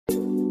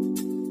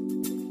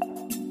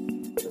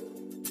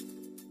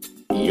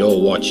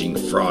You're watching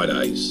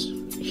Fridays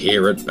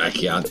here at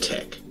Backyard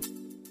Tech.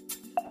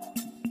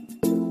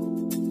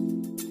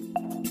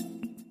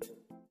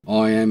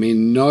 I am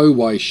in no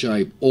way,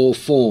 shape or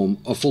form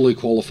a fully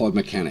qualified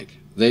mechanic.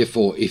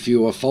 Therefore, if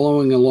you are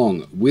following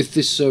along with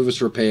this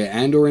service repair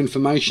and or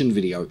information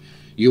video,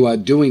 you are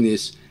doing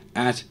this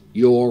at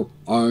your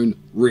own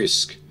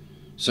risk.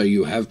 So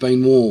you have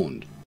been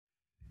warned.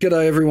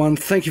 G'day everyone,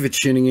 thank you for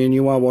tuning in.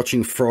 You are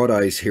watching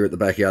Fridays here at the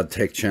Backyard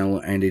Tech channel,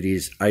 and it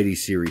is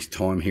 80Series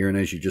time here, and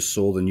as you just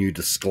saw, the new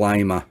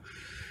disclaimer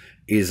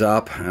is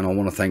up, and I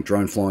want to thank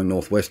Drone Flying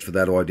Northwest for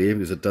that idea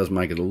because it does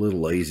make it a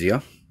little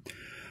easier.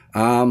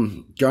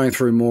 Going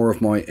through more of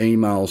my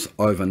emails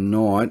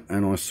overnight,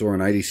 and I saw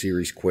an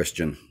 80Series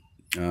question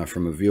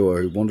from a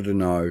viewer who wanted to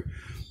know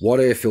what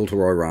air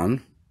filter I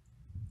run,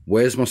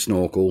 where's my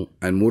snorkel,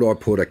 and would I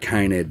put a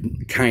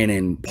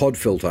K&N pod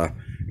filter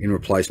in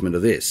replacement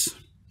of this.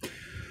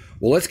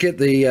 Well, let's get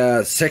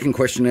the second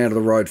question out of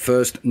the road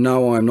first.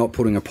 No, I'm not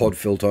putting a pod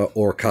filter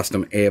or a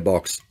custom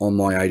airbox on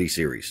my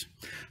 80Series.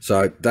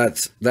 So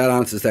that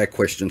answers that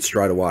question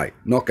straight away.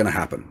 Not going to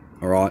happen,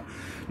 all right?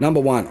 Number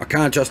one, I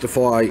can't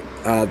justify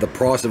the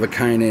price of a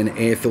K&N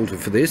air filter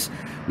for this.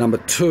 Number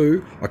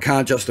two, I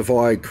can't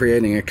justify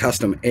creating a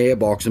custom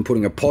airbox and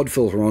putting a pod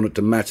filter on it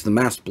to match the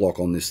mass block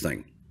on this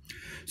thing.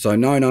 So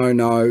no, no,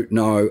 no,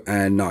 no,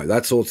 and no.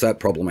 That sorts that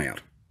problem out.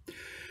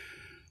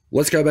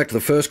 Let's go back to the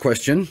first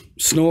question,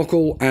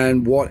 snorkel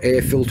and what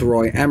air filter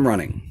I am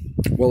running.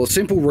 Well, the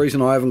simple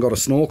reason I haven't got a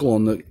snorkel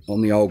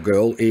on the old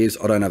girl is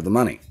I don't have the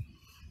money.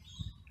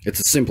 It's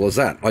as simple as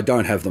that. I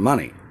don't have the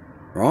money,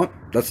 right?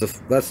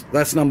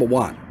 That's number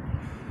one,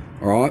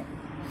 all right?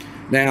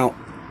 Now,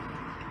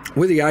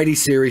 with the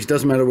 80Series,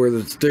 doesn't matter whether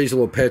it's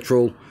diesel or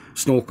petrol,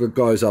 snorkel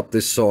goes up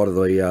this side of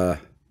the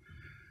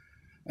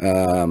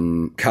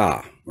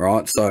car,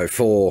 right? So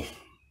for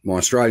my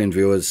Australian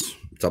viewers,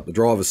 it's up the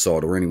driver's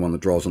side, or anyone that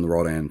drives on the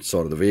right-hand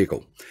side of the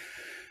vehicle.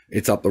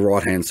 It's up the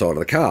right-hand side of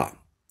the car.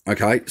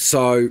 Okay,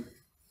 so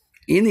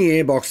in the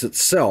airbox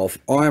itself,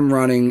 I am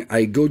running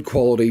a good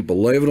quality,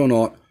 believe it or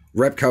not,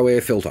 Repco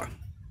air filter,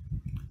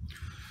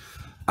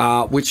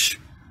 which,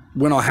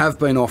 when I have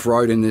been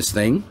off-road in this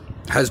thing,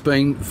 has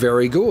been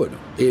very good.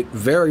 It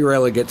very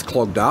rarely gets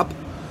clogged up.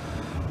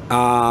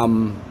 I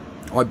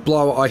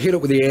hit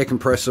it with the air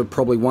compressor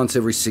probably once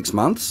every 6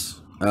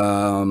 months.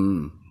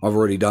 I've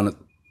already done it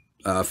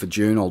for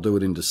June. I'll do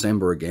it in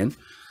December again.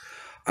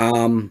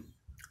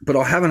 But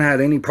I haven't had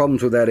any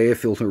problems with that air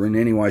filter in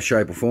any way,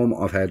 shape or form.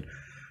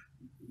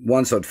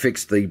 Once I'd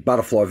fixed the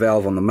butterfly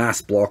valve on the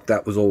mass block,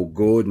 that was all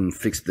good, and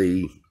fixed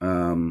the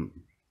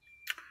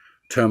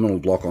terminal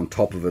block on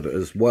top of it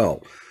as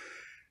well.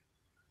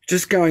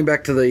 Just going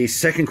back to the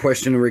second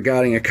question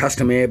regarding a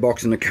custom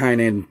airbox and a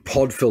K&N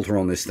pod filter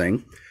on this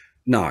thing,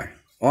 no,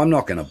 I'm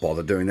not going to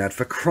bother doing that,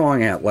 for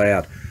crying out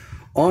loud.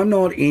 I'm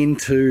not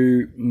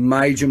into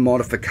major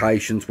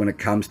modifications when it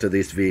comes to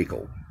this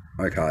vehicle,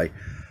 okay?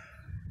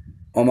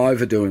 I'm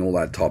overdoing all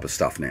that type of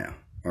stuff now,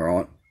 all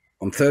right?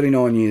 I'm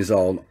 39 years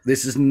old.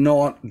 This is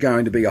not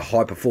going to be a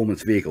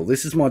high-performance vehicle.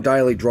 This is my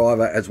daily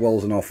driver as well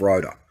as an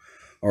off-roader,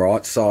 all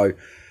right? So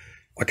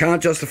I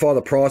can't justify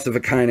the price of a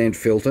K&N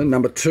filter.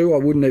 Number two, I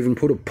wouldn't even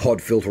put a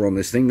pod filter on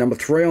this thing. Number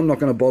three, I'm not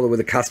going to bother with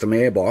a custom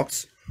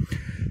airbox.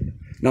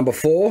 Number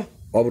four,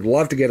 I would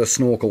love to get a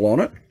snorkel on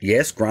it.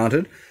 Yes,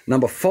 granted.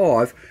 Number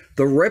five,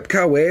 the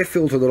Repco air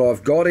filter that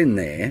I've got in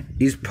there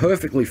is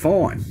perfectly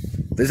fine.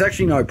 There's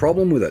actually no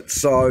problem with it.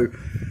 So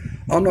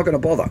I'm not going to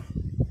bother.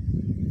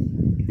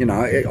 You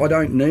know, I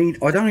don't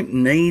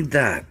need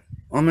that.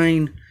 I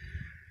mean,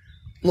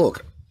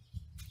 look,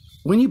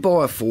 when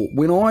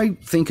I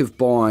think of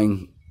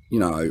buying, you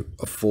know,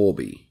 a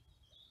 4B,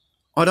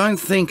 I don't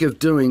think of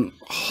doing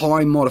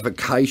high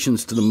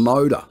modifications to the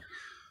motor.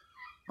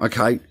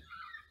 Okay?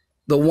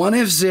 The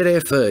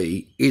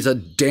 1FZFE is a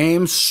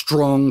damn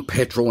strong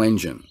petrol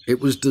engine. It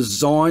was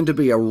designed to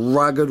be a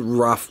rugged,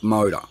 rough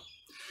motor.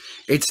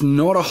 It's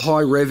not a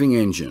high revving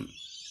engine,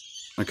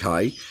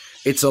 okay?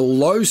 It's a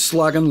low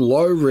slugging,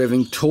 low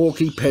revving,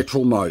 torquey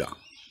petrol motor.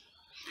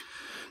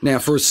 Now,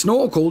 for a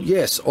snorkel,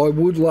 yes, I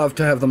would love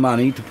to have the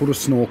money to put a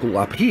snorkel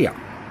up here.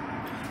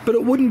 But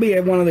it wouldn't be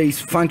one of these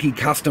funky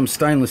custom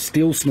stainless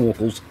steel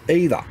snorkels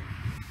either.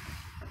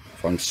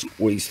 If I can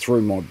squeeze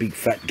through my big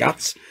fat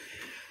guts.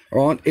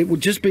 All right, it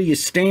would just be your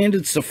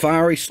standard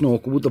safari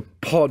snorkel with the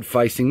pod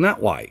facing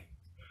that way.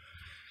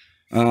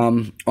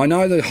 I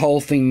know the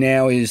whole thing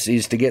now is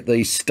to get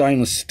these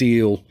stainless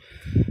steel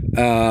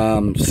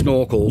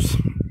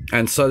snorkels,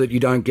 and so that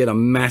you don't get a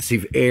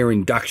massive air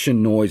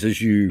induction noise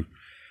as you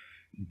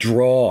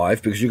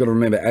drive, because you've got to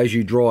remember, as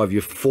you drive,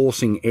 you're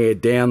forcing air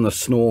down the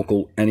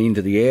snorkel and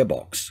into the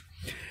airbox.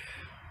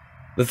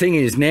 The thing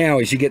is now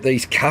is you get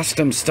these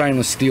custom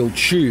stainless steel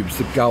tubes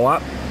that go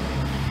up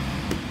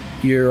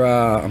your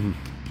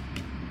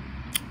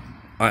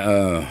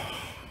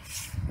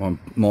my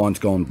mind's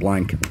gone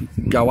blank.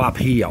 Go up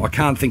here. I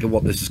can't think of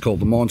what this is called.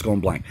 The mind's gone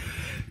blank.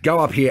 Go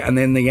up here, and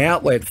then the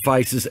outlet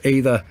faces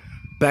either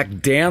back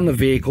down the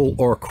vehicle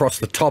or across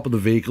the top of the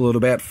vehicle at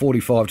about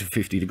 45 to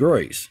 50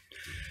 degrees.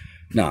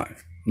 No,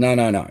 No,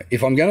 no, no.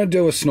 If I'm going to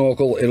do a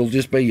snorkel, it'll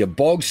just be your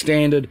bog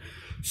standard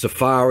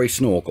safari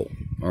snorkel.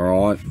 All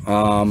right.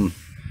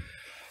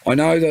 I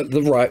know that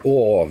the rate.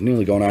 Oh, I've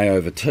nearly gone A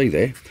over T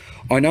there.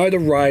 I know the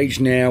rage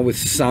now with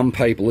some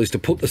people is to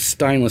put the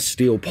stainless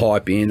steel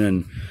pipe in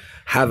and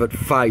have it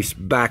face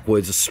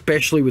backwards,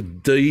 especially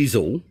with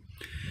diesel,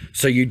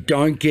 so you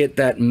don't get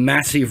that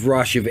massive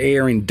rush of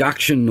air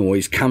induction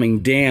noise coming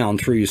down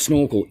through your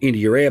snorkel into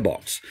your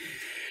airbox.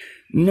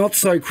 Not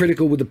so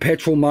critical with the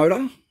petrol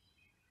motor,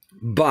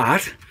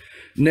 but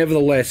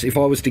nevertheless, if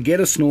I was to get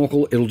a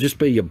snorkel, it'll just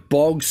be your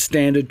bog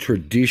standard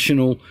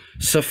traditional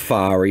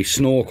safari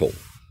snorkel.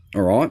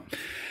 All right.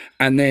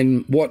 And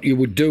then what you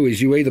would do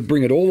is you either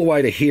bring it all the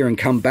way to here and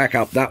come back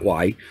up that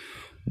way,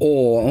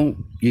 or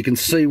you can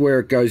see where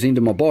it goes into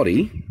my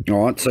body.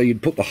 All right. So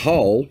you'd put the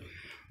hole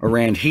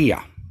around here,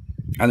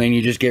 and then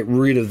you just get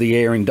rid of the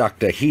air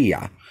inductor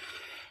here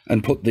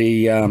and put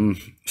the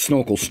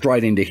snorkel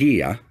straight into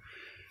here,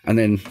 and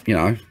then, you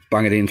know,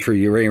 bung it in through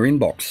your air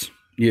inbox,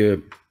 your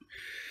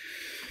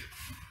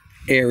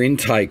air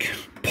intake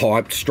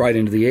pipe straight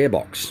into the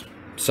airbox.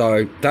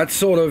 So that's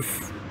sort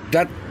of,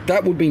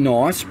 that would be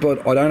nice,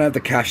 but I don't have the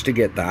cash to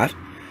get that.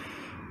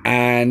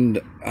 And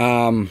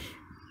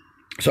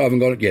so I haven't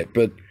got it yet.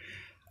 But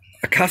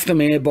a custom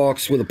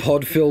airbox with a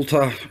pod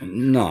filter,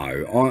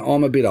 no,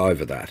 I'm a bit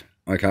over that.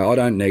 Okay, I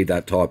don't need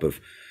that type of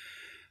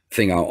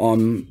thing.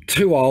 I'm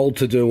too old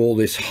to do all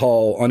this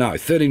whole, I know,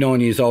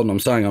 39 years old, and I'm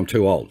saying I'm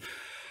too old.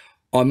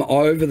 I'm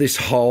over this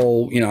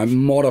whole, you know,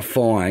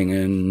 modifying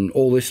and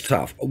all this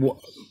stuff.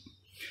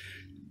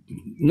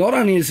 Not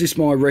only is this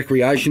my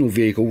recreational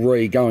vehicle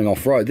going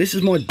off-road, this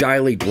is my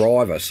daily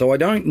driver, so I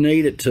don't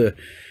need it to,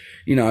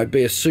 you know,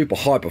 be a super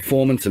high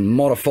performance and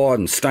modified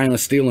and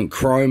stainless steel and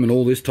chrome and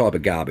all this type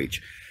of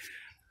garbage.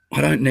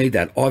 I don't need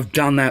that. I've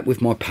done that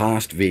with my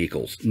past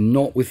vehicles,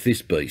 not with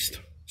this beast.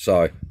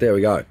 So there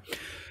we go.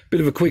 Bit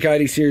of a quick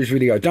 80 series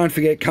video. Don't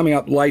forget, coming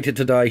up later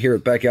today here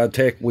at Backyard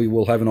Tech, we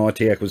will have an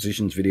IT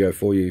acquisitions video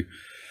for you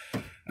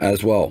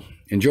as well.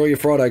 Enjoy your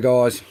Friday,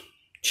 guys.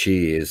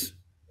 Cheers.